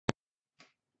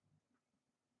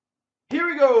Here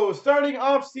we go. Starting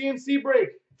off CNC break.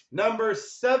 Number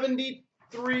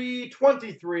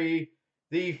 7323.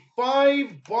 The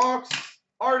 5-box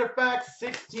Artifact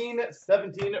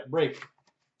 1617 break.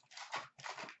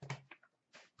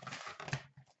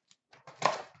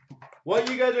 What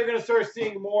you guys are going to start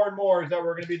seeing more and more is that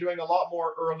we're going to be doing a lot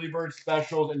more early bird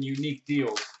specials and unique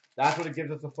deals. That's what it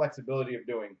gives us the flexibility of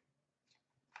doing.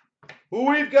 Who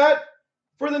we've got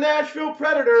for the Nashville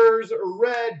Predators,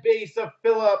 red base of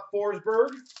Philip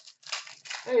Forsberg.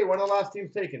 Hey, one of the last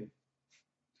teams taken.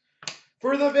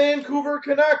 For the Vancouver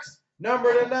Canucks,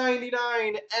 number to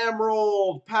 99,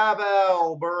 Emerald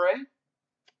Pavel Bure.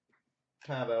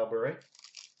 Pavel Bure.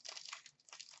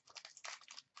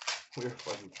 We're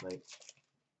fucking tonight.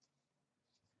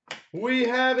 We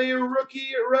have a rookie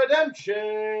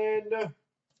redemption.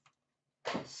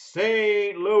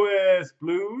 St. Louis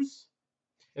Blues.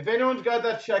 If anyone's got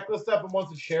that checklist up and wants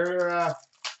to share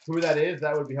who that is,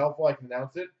 that would be helpful. I can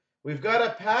announce it. We've got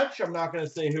a patch. I'm not going to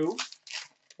say who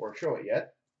or show it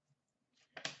yet.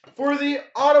 For the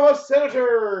Ottawa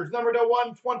Senators, number to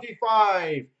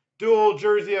 125, dual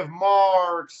jersey of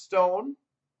Mark Stone.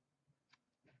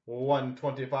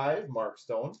 125, Mark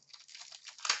Stone.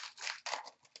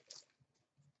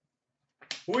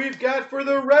 We've got for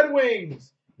the Red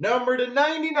Wings, number to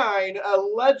 99, a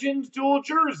Legends dual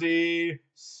jersey,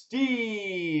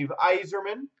 Steve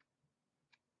Yzerman.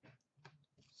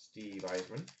 Steve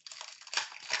Yzerman.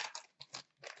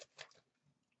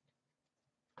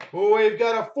 We've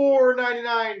got a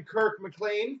 $4.99 Kirk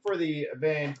McLean for the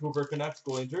Vancouver Canucks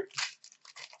goal insert.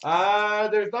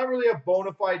 There's not really a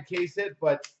bona fide case hit,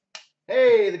 but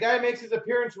hey, the guy makes his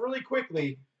appearance really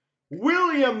quickly.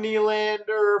 William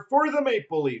Nylander for the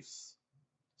Maple Leafs.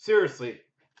 Seriously.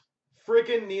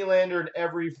 Freaking Nylander in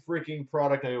every freaking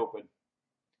product I open.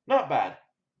 Not bad.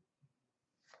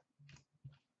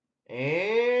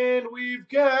 And we've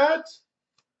got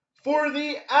for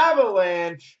the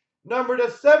Avalanche, number to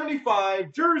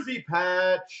 75, jersey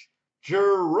patch,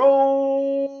 Jerome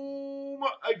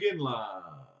Iginla.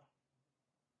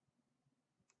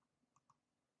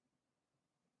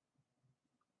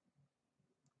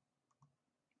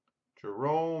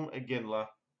 Jerome Iginla,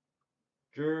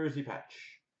 jersey patch.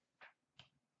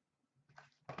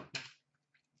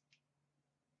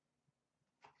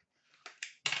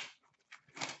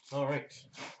 All right.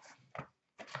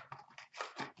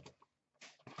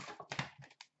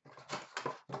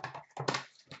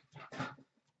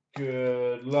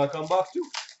 Good luck on box 2.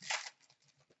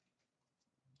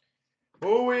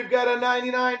 Oh, we've got a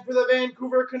 99 for the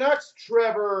Vancouver Canucks,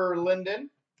 Trevor Linden,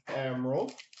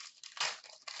 Emerald.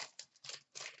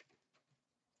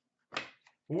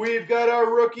 We've got a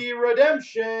rookie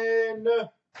redemption,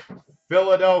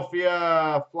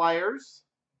 Philadelphia Flyers.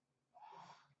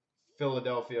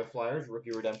 Philadelphia Flyers,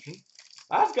 rookie redemption.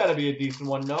 That's got to be a decent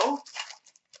one, no?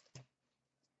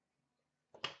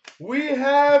 We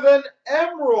have an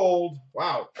Emerald,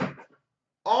 wow,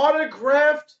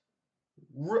 autographed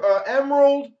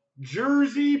Emerald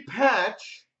jersey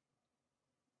patch,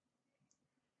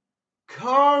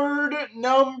 card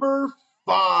number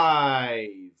 5.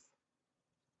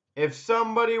 If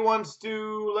somebody wants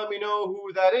to let me know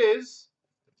who that is,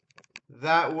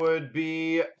 that would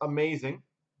be amazing.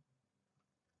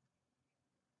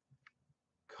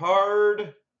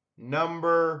 Card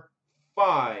number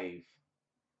 5.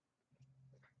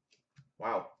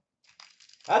 Wow.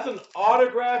 That's an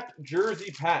autographed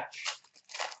jersey patch.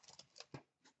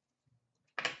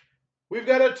 We've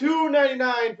got a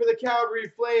 $2.99 for the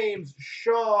Calgary Flames,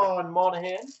 Sean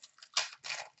Monahan.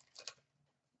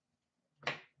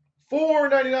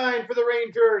 $4.99 for the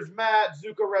Rangers, Matt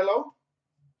Zuccarello.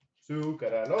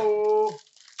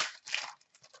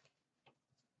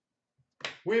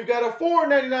 We've got a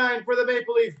 $4.99 for the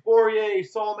Maple Leafs, Borje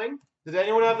Salming. Does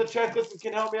anyone have the checklist and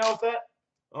can help me out with that?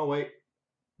 Oh, wait.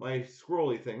 My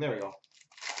scrolly thing. There we go.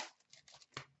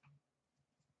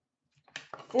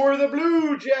 For the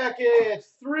Blue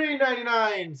Jackets,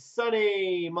 $3.99,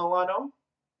 Sonny Milano.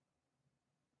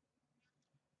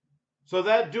 So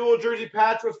that dual jersey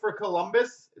patch was for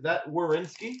Columbus. Is that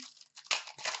Werenski?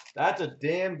 That's a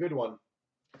damn good one.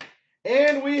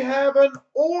 And we have an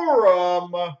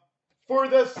Aurum for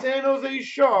the San Jose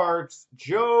Sharks,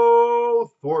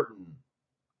 Joe Thornton.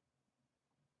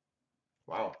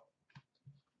 Wow.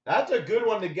 That's a good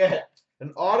one to get.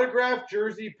 An autographed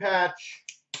jersey patch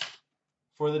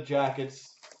for the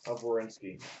Jackets of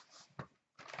Werenski.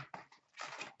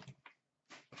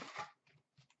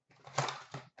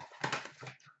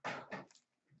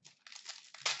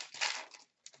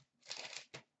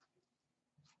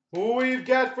 Who we've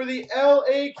got for the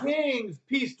LA Kings,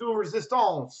 Piece de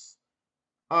Resistance,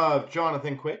 of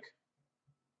Jonathan Quick.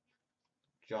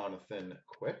 Jonathan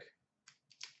Quick.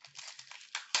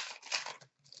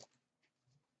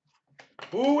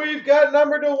 Who we've got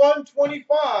number to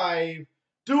 125.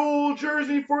 Dual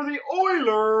jersey for the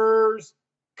Oilers.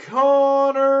 Connor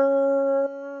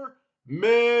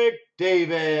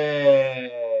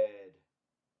McDavid.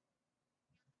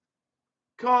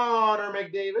 Connor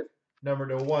McDavid. Number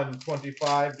to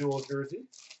 125 dual jersey.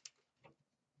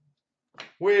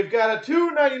 We've got a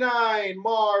 $2.99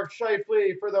 Mark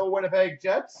Scheifele for the Winnipeg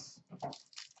Jets.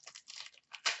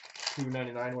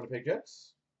 $2.99 Winnipeg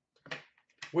Jets.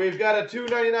 We've got a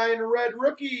 $2.99 red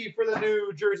rookie for the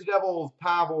New Jersey Devils,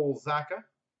 Pavel Zacha.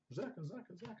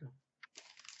 Zacha.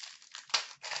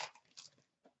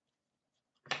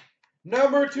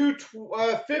 Number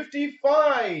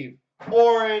 255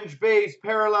 orange base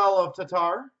parallel of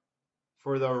Tatar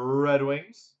for the Red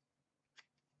Wings.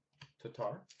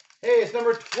 Tatar. Hey, it's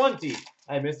number 20.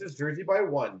 I missed this jersey by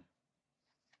 1.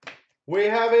 We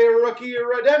have a rookie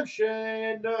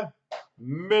redemption,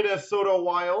 Minnesota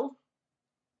Wild.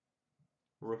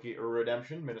 Rookie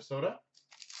redemption, Minnesota.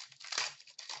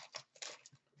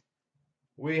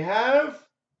 We have,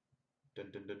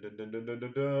 looks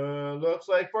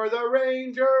like for the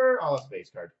Ranger, oh, it's a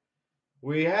base card.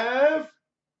 We have,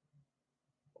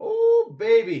 oh,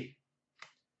 baby,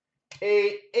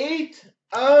 a 8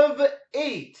 of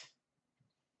 8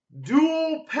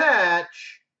 dual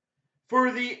patch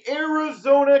for the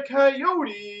Arizona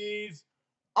Coyotes,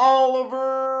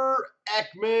 Oliver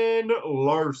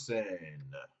Ekman-Larsson.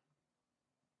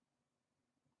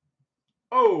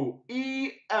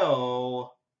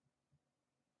 O-E-L,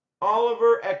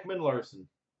 Oliver Ekman-Larsson.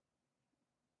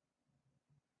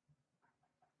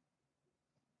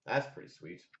 That's pretty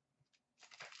sweet.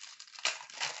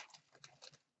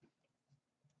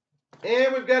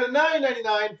 And we've got a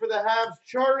 $9.99 for the Habs,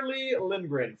 Charlie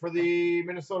Lindgren. For the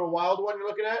Minnesota Wild one you're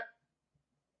looking at?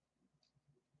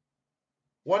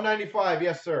 $1.95,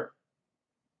 yes, sir.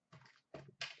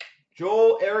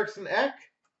 Joel Eriksson Ek.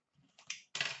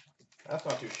 That's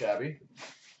not too shabby.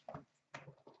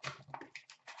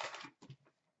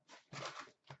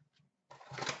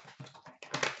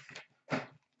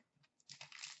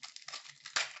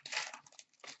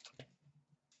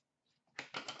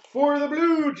 For the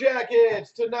Blue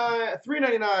Jackets, to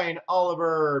 $3.99,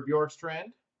 Oliver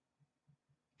Bjorkstrand.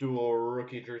 Dual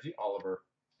rookie jersey, Oliver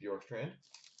Bjorkstrand.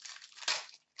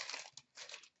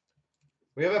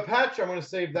 We have a patch. I'm going to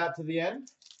save that to the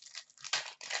end.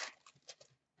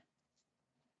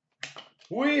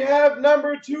 We have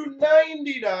number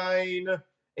 299,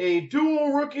 a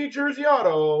dual rookie jersey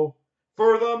auto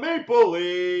for the Maple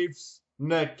Leafs,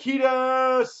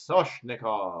 Nikita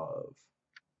Soshnikov.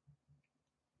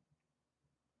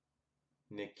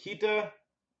 Nikita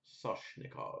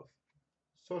Soshnikov.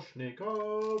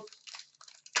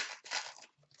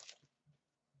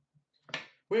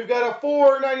 We've got a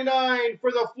 $4.99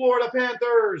 for the Florida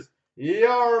Panthers,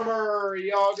 Jaromir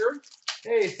Jagr.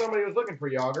 Hey, somebody was looking for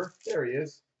Jagr. There he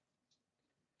is.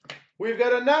 We've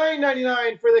got a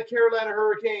 $9.99 for the Carolina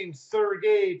Hurricanes,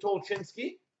 Sergei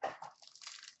Tolchinsky.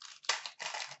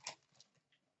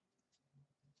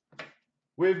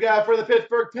 We've got for the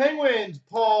Pittsburgh Penguins,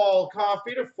 Paul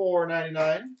Coffey to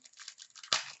 $4.99.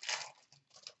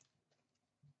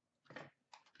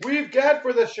 We've got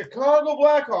for the Chicago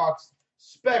Blackhawks,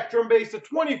 Spectrum base to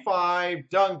 25,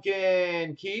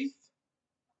 Duncan Keith.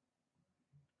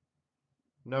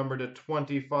 Number to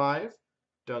 25,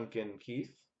 Duncan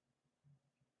Keith.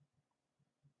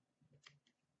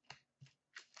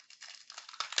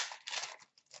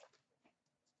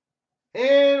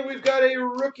 And we've got a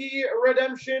rookie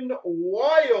redemption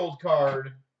wild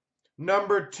card,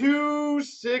 number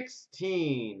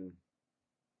 216.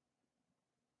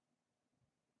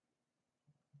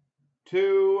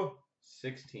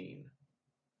 216.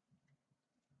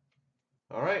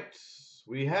 All right,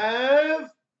 we have,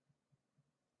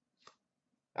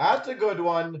 that's a good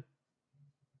one,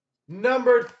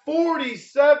 number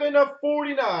 47 of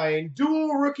 49,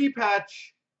 dual rookie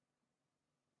patch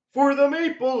for the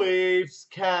Maple Leafs,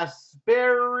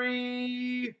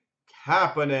 Kasperi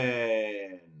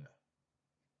Kapanen.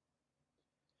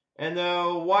 And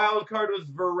the wild card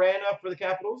was Verana for the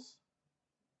Capitals.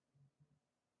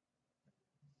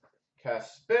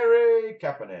 Kasperi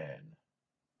Kapanen.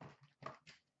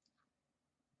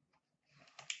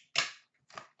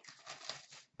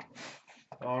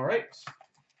 All right.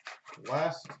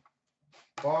 Last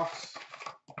box,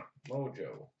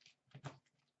 Mojo.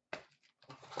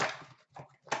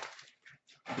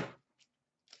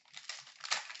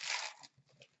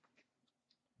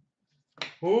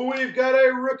 We've got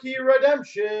a rookie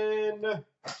redemption,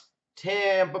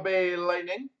 Tampa Bay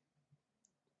Lightning.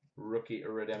 Rookie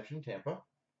redemption, Tampa.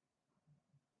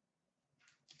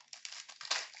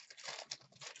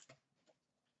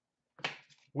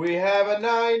 We have a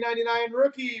 $9.99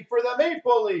 rookie for the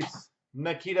Maple Leafs.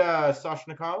 Nikita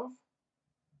Soshnikov.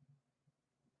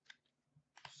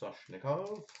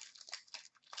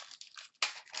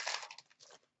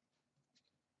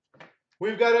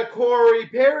 We've got a Corey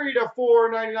Perry to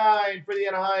 $4.99 for the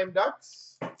Anaheim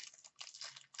Ducks.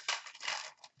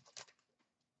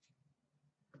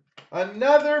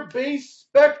 Another base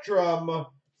spectrum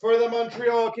for the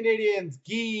Montreal Canadiens,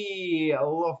 Guy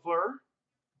Lafleur.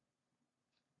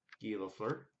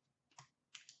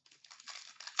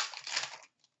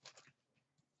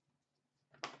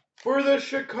 For the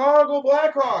Chicago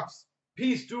Blackhawks,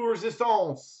 Piece de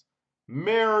Resistance,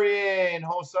 Marian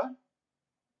Hossa.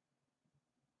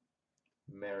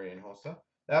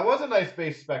 That was a nice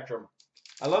base spectrum.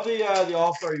 I love the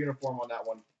All-Star uniform on that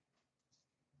one.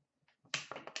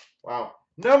 Wow.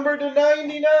 Number to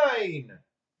 99.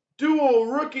 Dual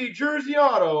rookie jersey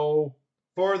auto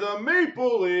for the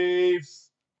Maple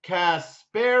Leafs,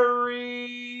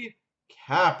 Kasperi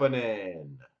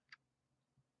Kapanen.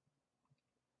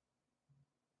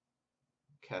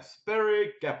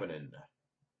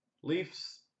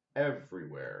 Leafs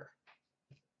everywhere.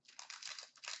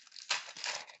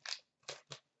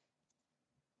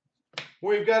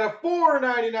 We've got a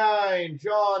 $4.99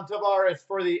 John Tavares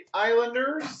for the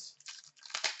Islanders.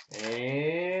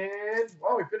 And,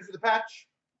 well, we finished with the patch.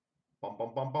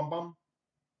 Bum.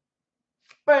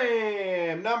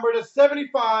 Bam! Number to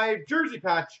 75 jersey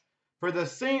patch for the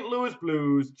St. Louis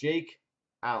Blues, Jake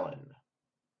Allen.